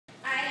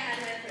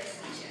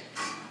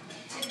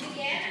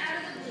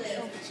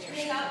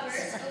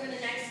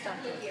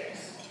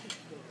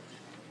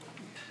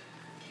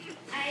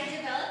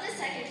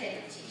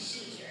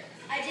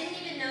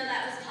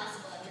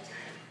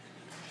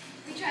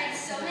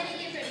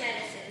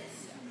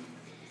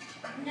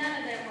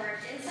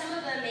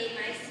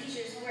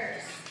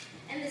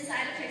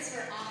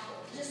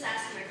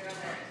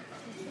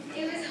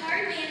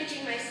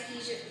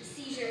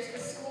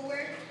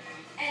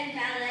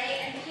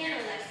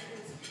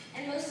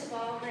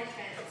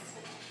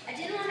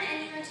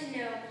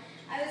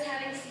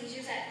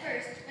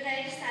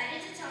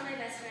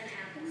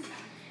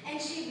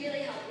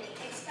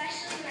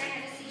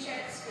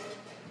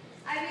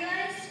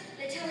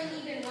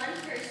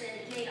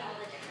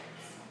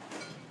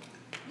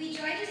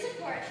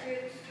support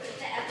group with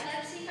the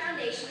Epilepsy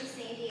Foundation of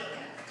San Diego.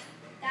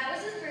 That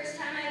was the first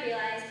time I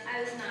realized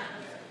I was not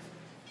alone.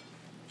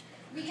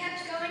 We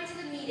kept going to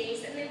the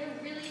meetings and they were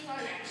really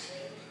fun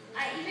actually.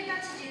 I even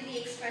got to do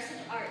the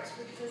expressive arts,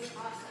 which was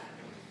awesome.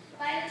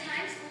 By the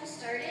time school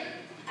started,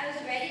 I was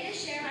ready to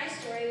share my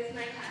story with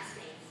my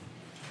classmates.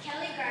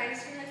 Kelly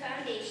Grimes from the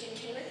foundation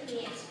came with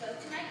me and spoke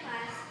to my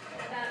class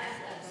about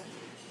epilepsy,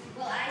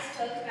 while I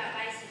spoke about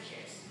my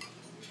seizures.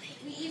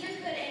 We even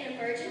put an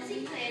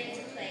emergency plan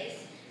into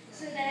place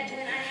so that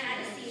when I had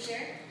a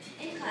seizure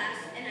in class,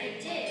 and I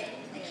did,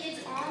 the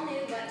kids all knew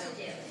what to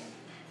do.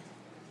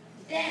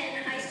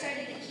 Then I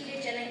started the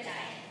ketogenic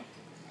diet,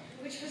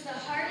 which was the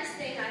hardest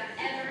thing I've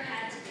ever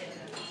had